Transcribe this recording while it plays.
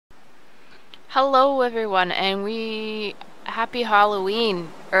Hello everyone, and happy Halloween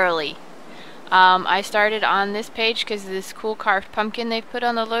early. I started on this page because of this cool carved pumpkin they've put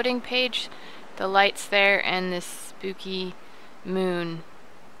on the loading page, the lights there, and this spooky moon.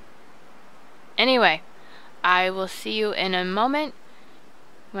 Anyway, I will see you in a moment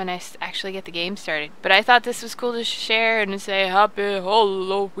when I actually get the game started. But I thought this was cool to share and say happy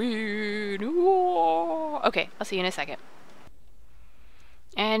Halloween. Ooh. Okay, I'll see you in a second.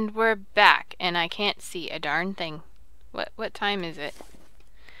 And we're back, and I can't see a darn thing. What time is it?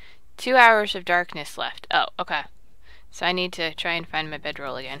 2 hours of darkness left. Oh, okay. So I need to try and find my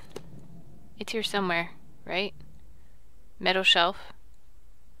bedroll again. It's here somewhere, right? Metal shelf.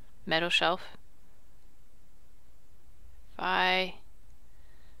 Metal shelf. Can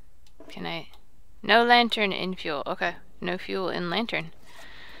I... No lantern in fuel. Okay. No fuel in lantern.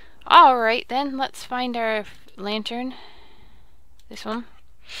 Alright then, let's find our lantern. This one.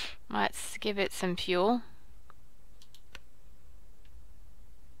 Let's give it some fuel.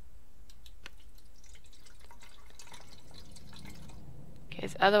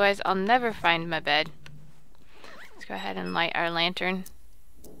 Because otherwise I'll never find my bed. Let's go ahead and light our lantern.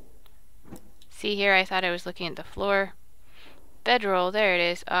 See here, I thought I was looking at the floor. Bedroll, there it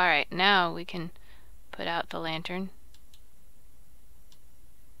is. Alright, now we can put out the lantern.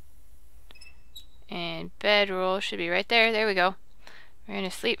 And bedroll should be right there. There we go. We're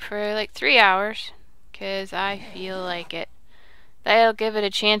gonna sleep for like 3 hours, because I feel like it. That'll give it a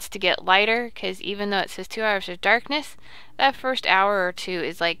chance to get lighter, because even though it says 2 hours of darkness, that first hour or two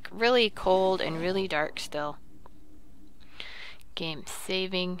is like really cold and really dark still. Game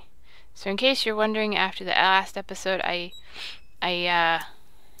saving. So in case you're wondering, after the last episode, I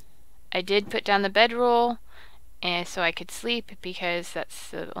did put down the bedroll, and so I could sleep, because that's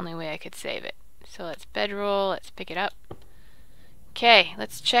the only way I could save it. So let's bedroll, let's pick it up. Okay,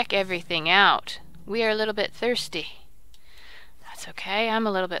 let's check everything out. We are a little bit thirsty. That's okay, I'm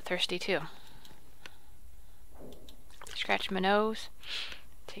a little bit thirsty too. Scratch my nose.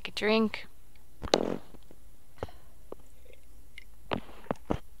 Take a drink.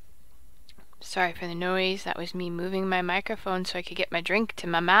 Sorry for the noise, that was me moving my microphone so I could get my drink to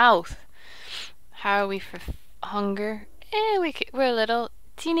my mouth. How are we for hunger? We're a little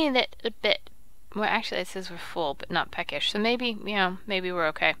teeny little bit. Well, actually it says we're full, but not peckish. So maybe, maybe we're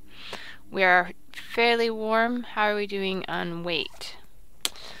okay. We are fairly warm. How are we doing on weight?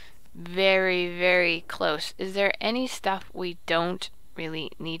 Very, very close. Is there any stuff we don't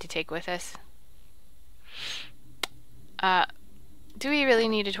really need to take with us? Do we really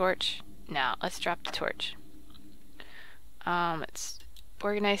need a torch? No, let's drop the torch. Let's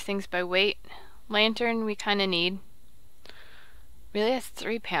organize things by weight. Lantern we kind of need. Really, that's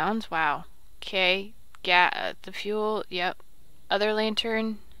 3 pounds? Wow. Okay, the fuel, yep. Other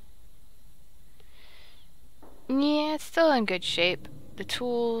lantern. Yeah, it's still in good shape. The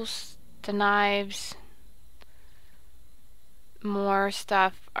tools, the knives, more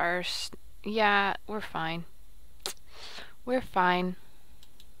stuff are... Yeah, we're fine. We're fine.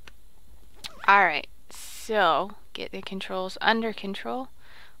 Alright, so get the controls under control.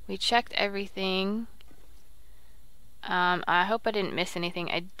 We checked everything. I hope I didn't miss anything.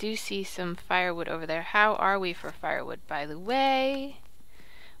 I do see some firewood over there. How are we for firewood, by the way?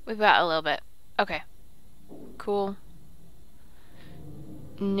 We've got a little bit. Okay. Cool.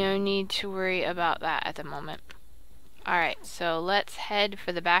 No need to worry about that at the moment. Alright, so let's head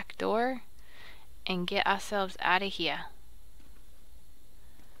for the back door and get ourselves out of here.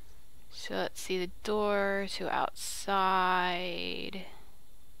 So let's see the door to outside.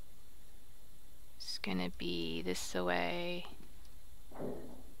 It's gonna be this way.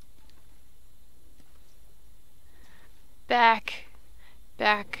 Back.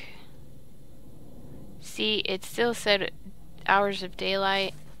 See, it still said hours of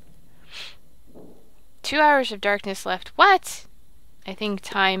daylight. 2 hours of darkness left. What? I think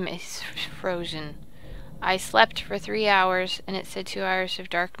time is frozen. I slept for 3 hours and it said 2 hours of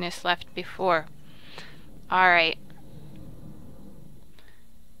darkness left before. Alright.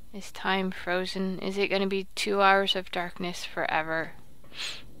 Is time frozen? Is it going to be 2 hours of darkness forever?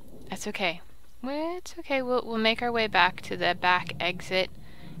 That's okay. Well, it's okay. We'll make our way back to the back exit,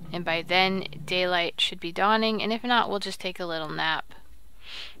 and by then daylight should be dawning, and if not, we'll just take a little nap.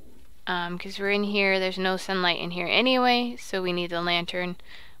 Because we're in here, there's no sunlight in here anyway, so we need the lantern.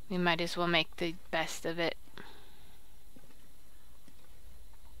 We might as well make the best of it.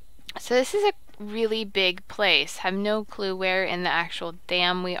 So this is a really big place. Have no clue where in the actual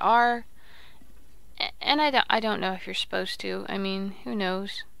dam we are, and I don't know if you're supposed to. I mean, who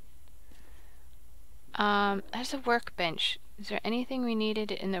knows? There's a workbench. Is there anything we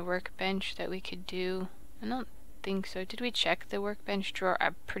needed in the workbench that we could do? I don't think so. Did we check the workbench drawer?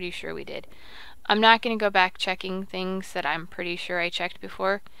 I'm pretty sure we did. I'm not going to go back checking things that I'm pretty sure I checked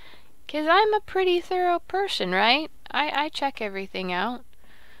before, because I'm a pretty thorough person, right? I check everything out.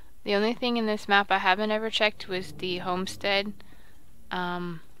 The only thing in this map I haven't ever checked was the homestead,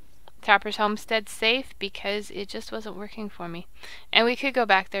 Tapper's homestead safe, because it just wasn't working for me. And we could go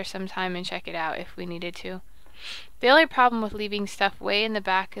back there sometime and check it out if we needed to. The only problem with leaving stuff way in the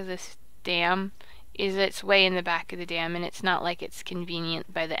back of this dam is it's way in the back of the dam, and it's not like it's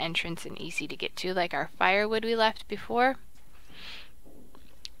convenient by the entrance and easy to get to, like our firewood we left before.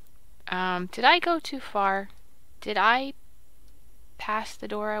 Did I go too far? Did I pass the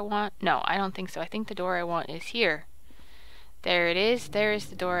door I want? No, I don't think so. I think the door I want is here. There it is. There is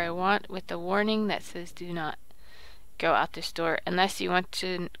the door I want, with the warning that says do not go out this door unless you want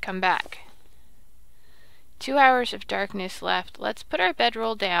to come back. 2 hours of darkness left. Let's put our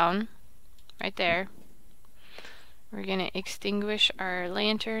bedroll down right there. We're gonna extinguish our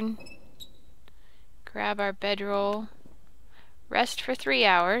lantern, grab our bedroll, rest for 3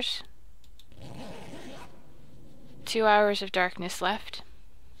 hours. 2 hours of darkness left.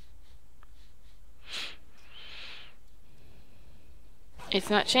 It's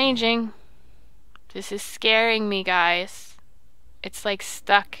not changing. This is scaring me, guys. It's like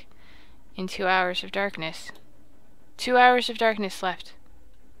stuck in 2 hours of darkness. 2 hours of darkness left.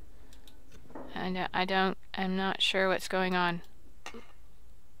 And I'm not sure what's going on.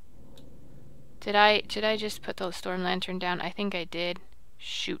 Did I just put the storm lantern down? I think I did.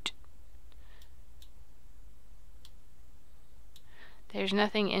 Shoot. There's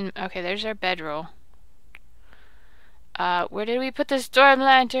nothing in... Okay, there's our bedroll. Where did we put the storm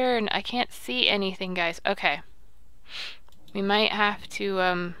lantern? I can't see anything, guys. Okay. We might have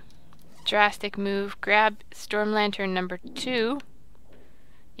to, drastic move. Grab storm lantern number 2.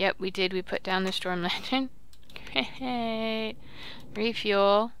 Yep, we did. We put down the storm lantern. Great.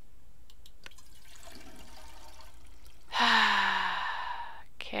 Refuel.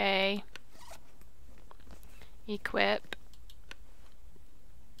 Okay. Equip.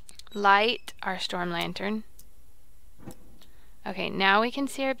 Light our storm lantern. Okay, now we can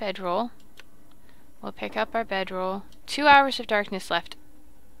see our bedroll. We'll pick up our bedroll. 2 hours of darkness left.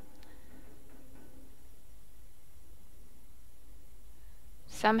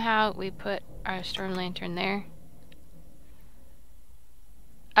 Somehow we put our storm lantern there.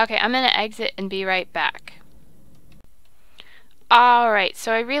 Okay, I'm gonna exit and be right back. Alright,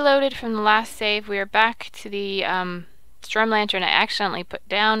 so I reloaded from the last save. We are back to the storm lantern I accidentally put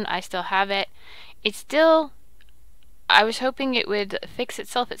down. I still have it. It's still... I was hoping it would fix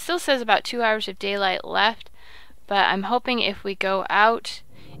itself. It still says about 2 hours of daylight left, but I'm hoping if we go out,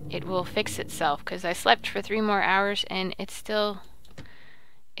 it will fix itself, because I slept for 3 more hours and it still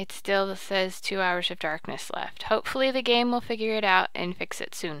says 2 hours of darkness left. Hopefully the game will figure it out and fix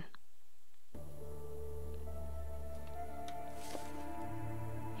it soon.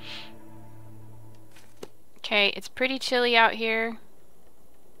 Okay, it's pretty chilly out here.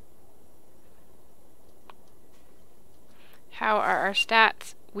 How are our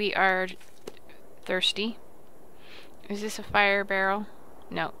stats? We are thirsty. Is this a fire barrel?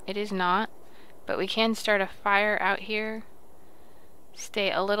 No, it is not. But we can start a fire out here.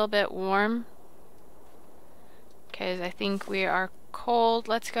 Stay a little bit warm, because I think we are cold.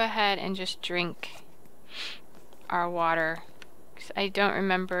 Let's go ahead and just drink our water, 'cause I don't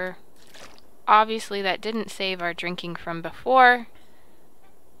remember. Obviously that didn't save our drinking from before,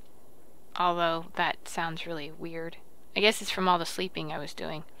 although that sounds really weird. I guess it's from all the sleeping I was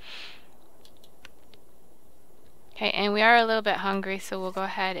doing. Okay, and we are a little bit hungry, so we'll go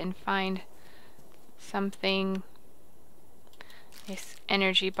ahead and find something. This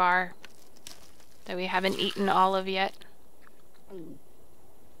energy bar that we haven't eaten all of yet.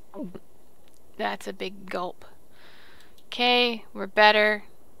 That's a big gulp. Okay, we're better.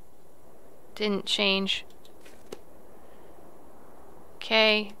 Didn't change.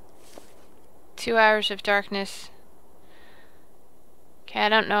 Okay. 2 hours of darkness. Okay, I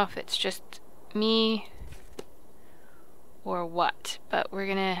don't know if it's just me or what, but we're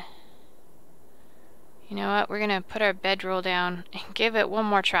gonna... You know what? We're gonna put our bedroll down and give it one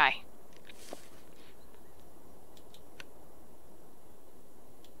more try.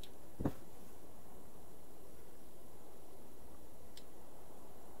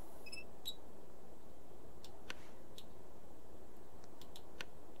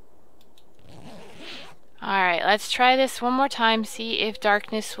 Alright, let's try this one more time, see if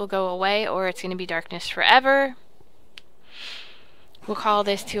darkness will go away or it's gonna be darkness forever. We'll call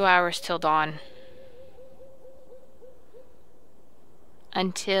this 2 hours till dawn.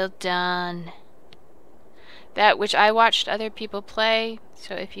 until dawn. That which I watched other people play,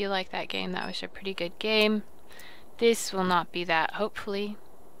 so if you like that game, that was a pretty good game. This will not be that, hopefully.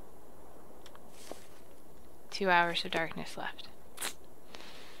 2 hours of darkness left.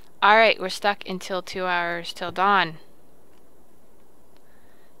 Alright, we're stuck until 2 hours till dawn.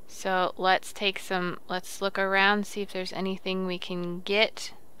 So let's look around, see if there's anything we can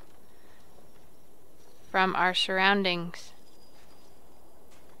get from our surroundings.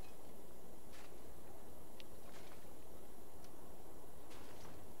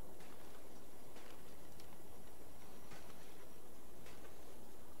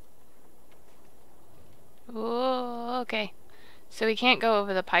 Oh, okay. So we can't go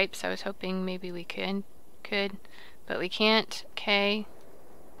over the pipes. I was hoping maybe we could, but we can't. Okay.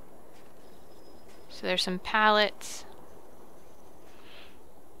 So there's some pallets.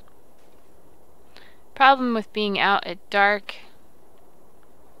 Problem with being out at dark.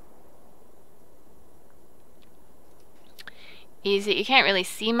 Is that you can't really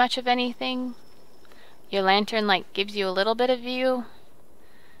see much of anything. Your lantern like gives you a little bit of view,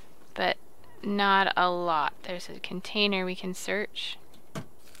 but not a lot. There's a container we can search.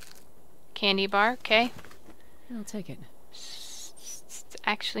 Candy bar, okay. I'll take it.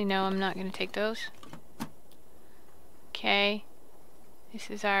 Actually, no, I'm not going to take those. Okay. This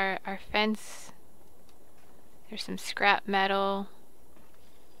is our fence. There's some scrap metal.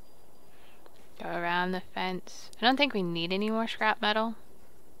 Go around the fence. I don't think we need any more scrap metal.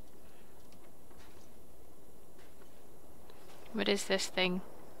 What is this thing?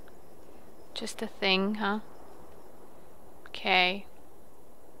 Just a thing, huh? Okay.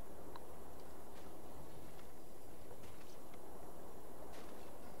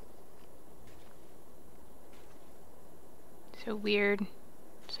 So weird.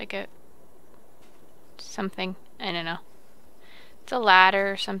 It's like a something. I don't know. It's a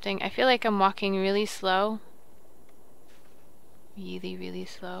ladder or something. I feel like I'm walking really slow. Really, really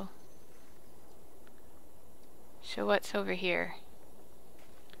slow. So what's over here?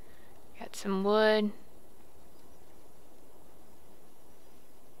 Got some wood.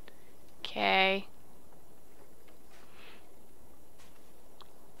 Okay.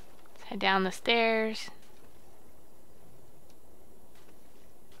 Let's head down the stairs.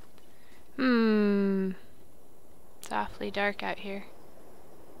 It's awfully dark out here.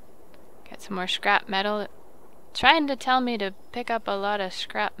 Got some more scrap metal. Trying to tell me to pick up a lot of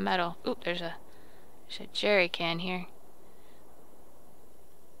scrap metal. Oop, there's a jerry can here.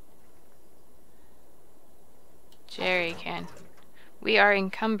 Jerry can. We are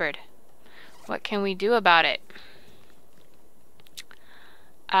encumbered. What can we do about it?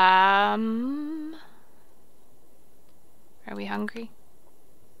 Are we hungry?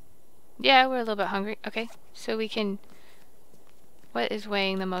 Yeah, we're a little bit hungry. Okay, so we can... What is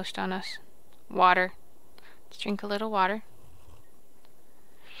weighing the most on us? Water. Let's drink a little water.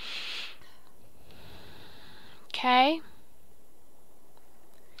 Okay.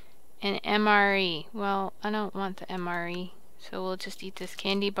 An MRE. Well, I don't want the MRE, so we'll just eat this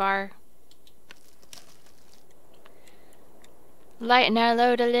candy bar. Lighten our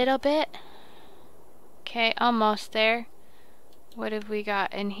load a little bit. Okay, almost there. What have we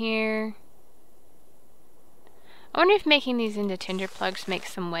got in here? I wonder if making these into tinder plugs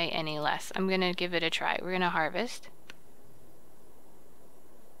makes them weigh any less. I'm gonna give it a try. We're gonna harvest.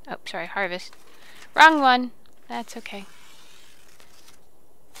 Oh, sorry, harvest. Wrong one. That's okay.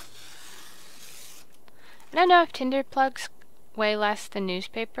 I don't know if tinder plugs weigh less than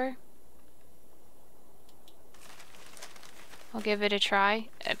newspaper. I'll give it a try.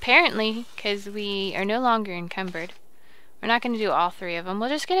 Apparently, because we are no longer encumbered. We're not going to do all 3 of them. We're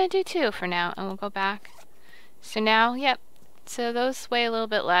just going to do 2 for now, and we'll go back. So now, yep. So those weigh a little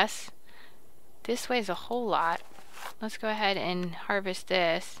bit less. This weighs a whole lot. Let's go ahead and harvest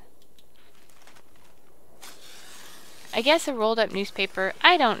this. I guess a rolled up newspaper,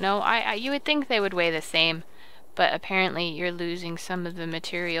 I don't know. You would think they would weigh the same, but apparently you're losing some of the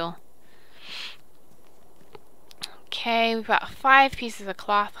material. Okay, we've got 5 pieces of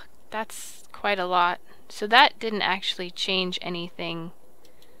cloth. That's quite a lot. So that didn't actually change anything.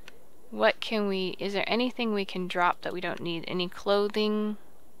 What can we... Is there anything we can drop that we don't need? Any clothing?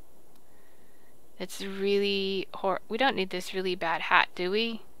 It's really... We don't need this really bad hat, do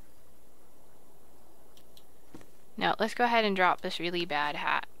we? No, let's go ahead and drop this really bad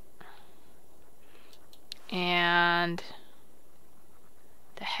hat. And...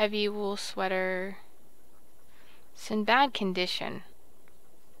 the heavy wool sweater... It's in bad condition.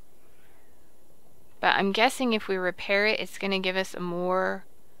 But I'm guessing if we repair it, it's going to give us more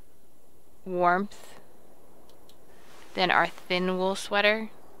warmth. than our thin wool sweater.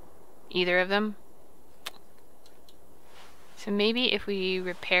 Either of them. So maybe if we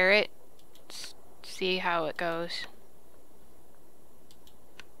repair it, see how it goes.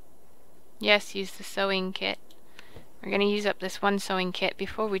 Yes, use the sewing kit. We're gonna use up this one sewing kit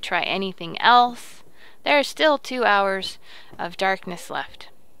before we try anything else. There's still 2 hours of darkness left.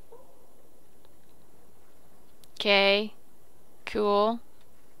 Okay, cool.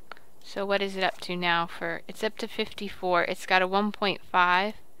 So what is it up to now for? It's up to 54. It's got a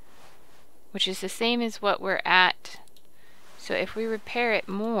 1.5, which is the same as what we're at. So if we repair it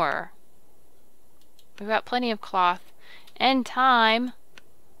more, we've got plenty of cloth and time.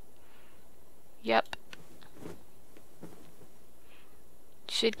 Yep.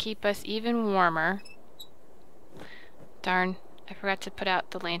 Should keep us even warmer. Darn, I forgot to put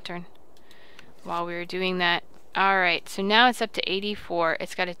out the lantern while we were doing that. Alright, so now it's up to 84.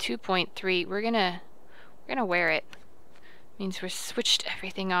 It's got a 2.3. We're gonna wear it. Means we're switched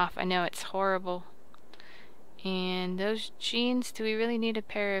everything off. I know it's horrible. And those jeans, do we really need a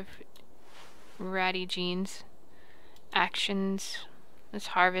pair of ratty jeans? Actions. Let's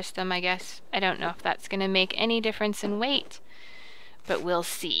harvest them, I guess. I don't know if that's gonna make any difference in weight, but we'll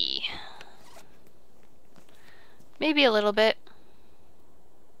see. Maybe a little bit.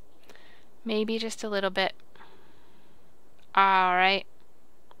 Maybe just a little bit. Alright.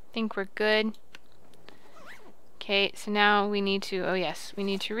 Think we're good. Okay, so now we need to, oh yes, we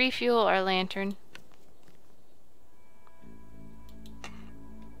need to refuel our lantern.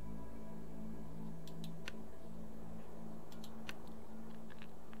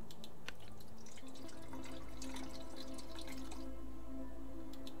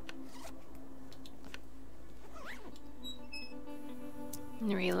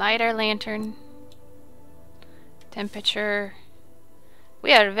 And relight our lantern. Temperature.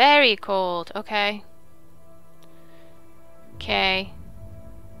 We are very cold. Okay. Okay.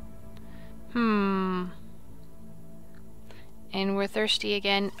 And we're thirsty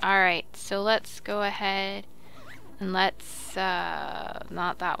again. Alright, so let's go ahead and let's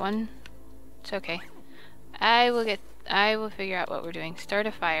not that one. It's okay. I will figure out what we're doing. Start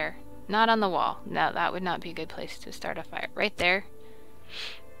a fire. Not on the wall. No, that would not be a good place to start a fire. Right there.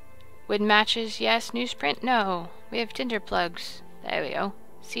 Wood matches, yes. Newsprint, no. We have tinder plugs. There we go.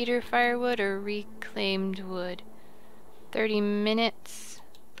 Cedar firewood or reclaimed wood. 30 minutes.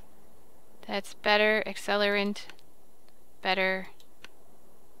 That's better. Accelerant. Better.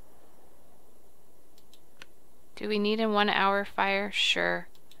 Do we need a 1 hour fire? Sure.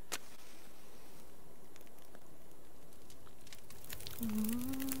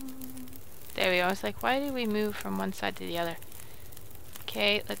 There we go. I was like, why did we move from one side to the other?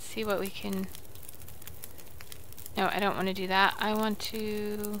 Okay, let's see what we can... No, I don't want to do that. I want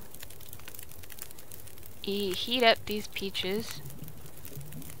to heat up these peaches.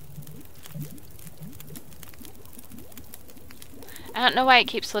 I don't know why it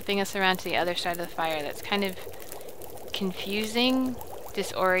keeps slipping us around to the other side of the fire. That's kind of confusing,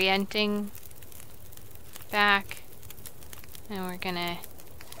 disorienting. Back. And we're gonna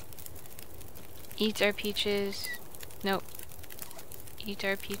eat our peaches. Nope. Eat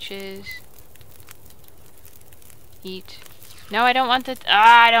our peaches. Eat. No, I don't want the...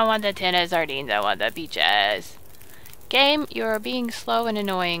 I don't want the tin of sardines. I want the peaches. Game, you are being slow and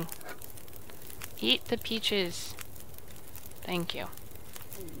annoying. Eat the peaches. Thank you.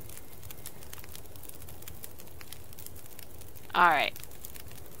 Alright.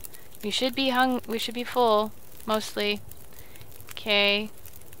 We should be full, mostly. Okay.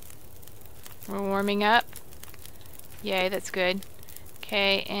 We're warming up. Yay, that's good.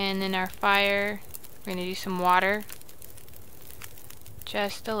 Okay, and then our fire, we're gonna do some water.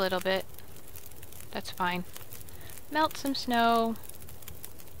 Just a little bit. That's fine. Melt some snow.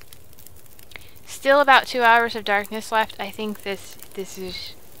 Still about 2 hours of darkness left. I think that's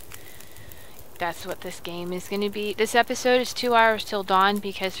what this game is gonna be. This episode is 2 hours till dawn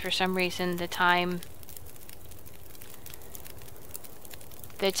because for some reason the time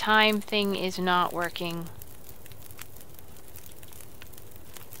thing is not working.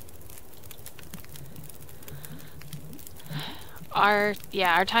 Our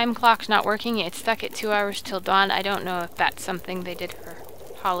time clock's not working. It's stuck at 2 hours till dawn. I don't know if that's something they did for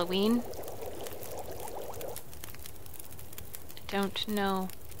Halloween. I don't know.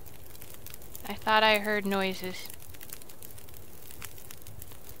 I thought I heard noises.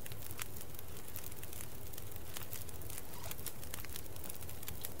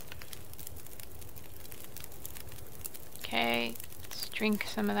 Okay, let's drink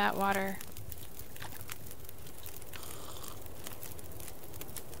some of that water.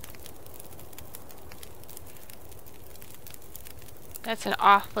 That's an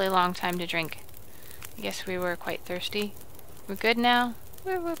awfully long time to drink. I guess we were quite thirsty. We're good now?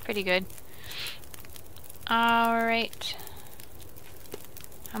 We're pretty good. Alright.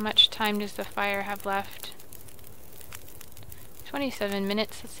 How much time does the fire have left? 27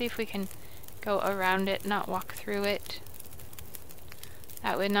 minutes. Let's see if we can go around it, not walk through it.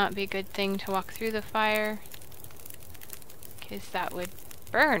 That would not be a good thing to walk through the fire, because that would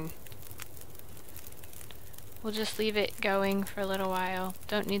burn. We'll just leave it going for a little while.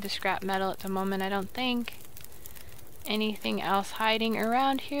 Don't need the scrap metal at the moment, I don't think. Anything else hiding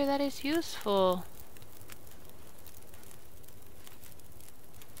around here that is useful?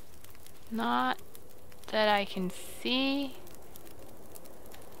 Not that I can see.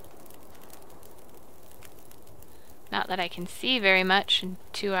 Not that I can see very much in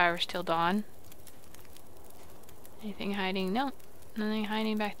 2 hours till dawn. Anything hiding? No, nothing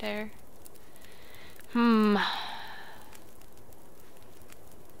hiding back there. Well,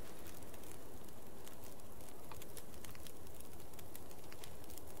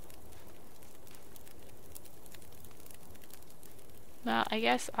 I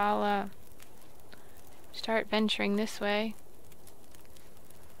guess I'll start venturing this way.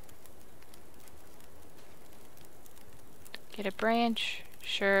 Get a branch.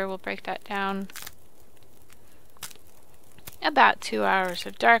 Sure, we'll break that down. About 2 hours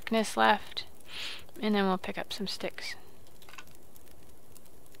of darkness left, and then we'll pick up some sticks.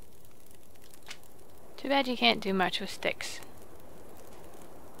 Too bad you can't do much with sticks.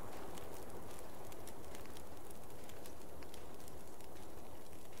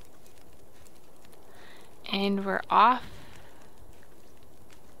 And we're off.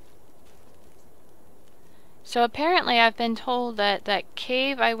 So apparently I've been told that that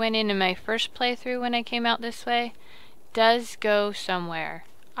cave I went in my first playthrough when I came out this way does go somewhere.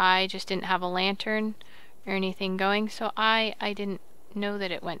 I just didn't have a lantern or anything going, so I didn't know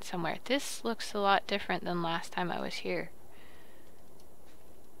that it went somewhere. This looks a lot different than last time I was here.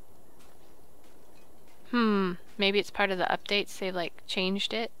 Maybe it's part of the updates. They've like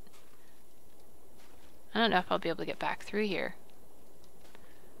changed it. I don't know if I'll be able to get back through here.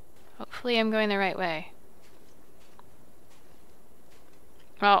 Hopefully I'm going the right way.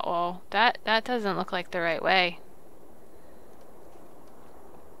 Uh-oh, that doesn't look like the right way.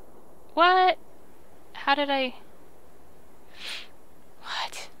 What? How did I...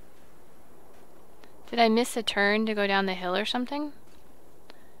 What? Did I miss a turn to go down the hill or something?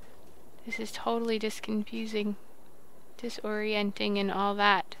 This is totally disorienting and all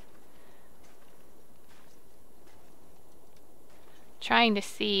that. Trying to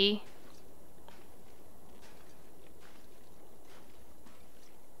see.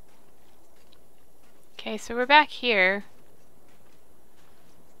 Okay, so we're back here.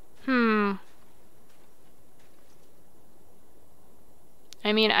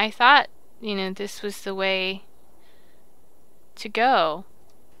 I mean, I thought, you know, this was the way to go.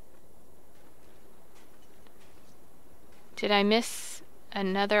 Did I miss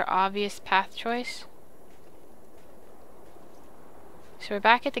another obvious path choice? So we're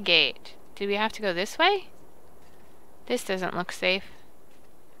back at the gate. Did we have to go this way? This doesn't look safe.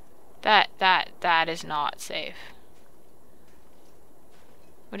 That is not safe.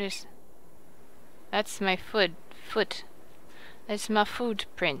 What is... That's my foot. That's my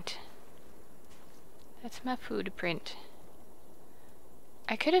footprint. That's my footprint.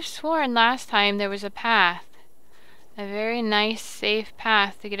 I could have sworn last time there was a path. A very nice, safe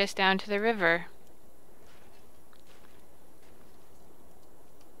path to get us down to the river.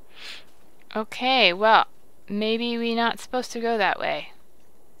 Okay, well, maybe we're not supposed to go that way.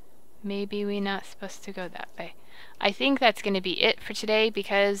 Maybe we're not supposed to go that way. I think that's going to be it for today,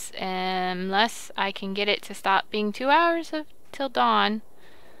 because unless I can get it to stop being 2 hours till dawn,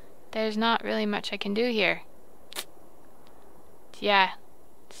 there's not really much I can do here. Yeah,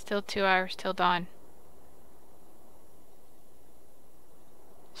 still 2 hours till dawn.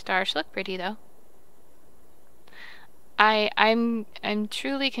 Stars look pretty though. I'm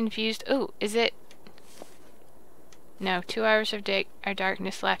truly confused. Oh, is it? No, 2 hours of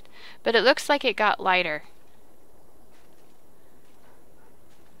darkness left. But it looks like it got lighter.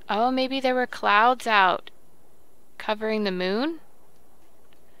 Oh, maybe there were clouds out covering the moon?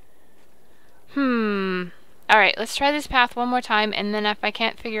 Alright, let's try this path one more time, and then if I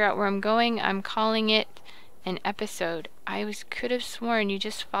can't figure out where I'm going, I'm calling it an episode. I could have sworn you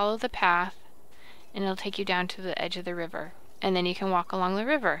just follow the path, and it'll take you down to the edge of the river. And then you can walk along the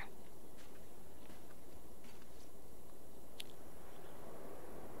river.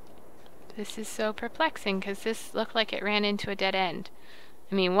 This is so perplexing, because this looked like it ran into a dead end.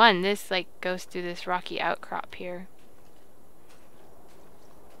 I mean, this like goes through this rocky outcrop here.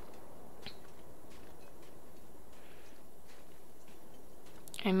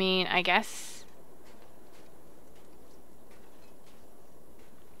 I mean, I guess.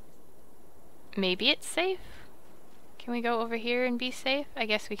 Maybe it's safe? Can we go over here and be safe? I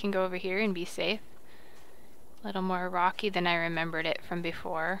guess we can go over here and be safe. A little more rocky than I remembered it from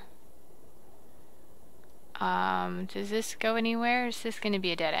before. Does this go anywhere? Is this going to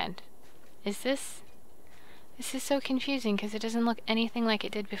be a dead end? Is this? This is so confusing because it doesn't look anything like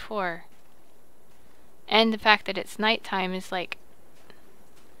it did before. And the fact that it's nighttime is like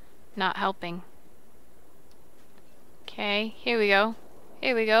not helping. Okay, here we go.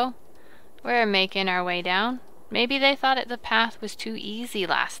 Here we go. We're making our way down. Maybe they thought the path was too easy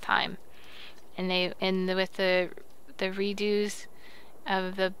last time. And with the redos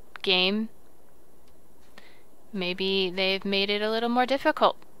of the game, maybe they've made it a little more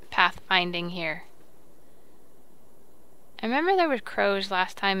difficult pathfinding here. I remember there were crows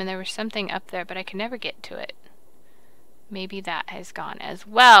last time and there was something up there, but I could never get to it. Maybe that has gone as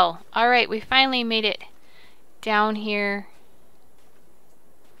well. Alright, we finally made it down here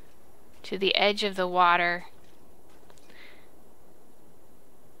to the edge of the water.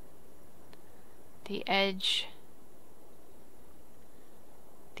 The edge.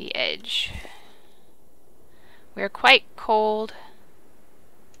 The edge. We're quite cold.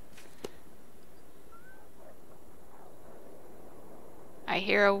 I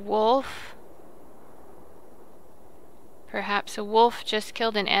hear a wolf. Perhaps a wolf just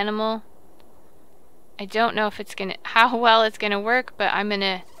killed an animal. I don't know if it's gonna, how well it's gonna work, but I'm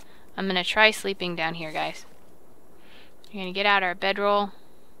gonna try sleeping down here, guys. We're gonna get out our bedroll.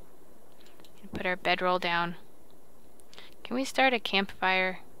 Put our bedroll down. Can we start a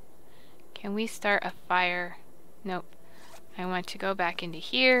campfire? Can we start a fire? Nope. I want to go back into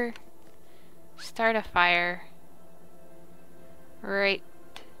here. Start a fire. Right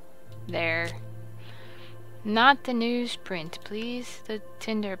there. Not the newsprint, please. The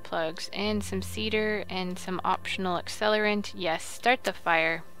tinder plugs and some cedar and some optional accelerant. Yes, start the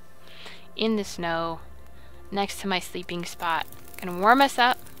fire in the snow next to my sleeping spot. Gonna warm us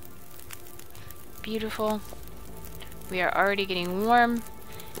up. Beautiful. We are already getting warm.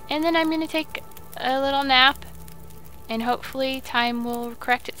 And then I'm gonna take a little nap and hopefully time will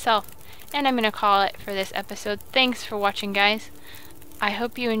correct itself. And I'm gonna call it for this episode. Thanks for watching, guys. I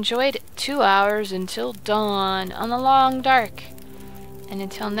hope you enjoyed 2 hours until dawn on the long dark. And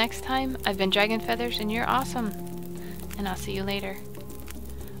until next time, I've been DragnFeathers and you're awesome. And I'll see you later.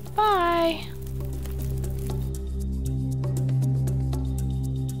 Bye!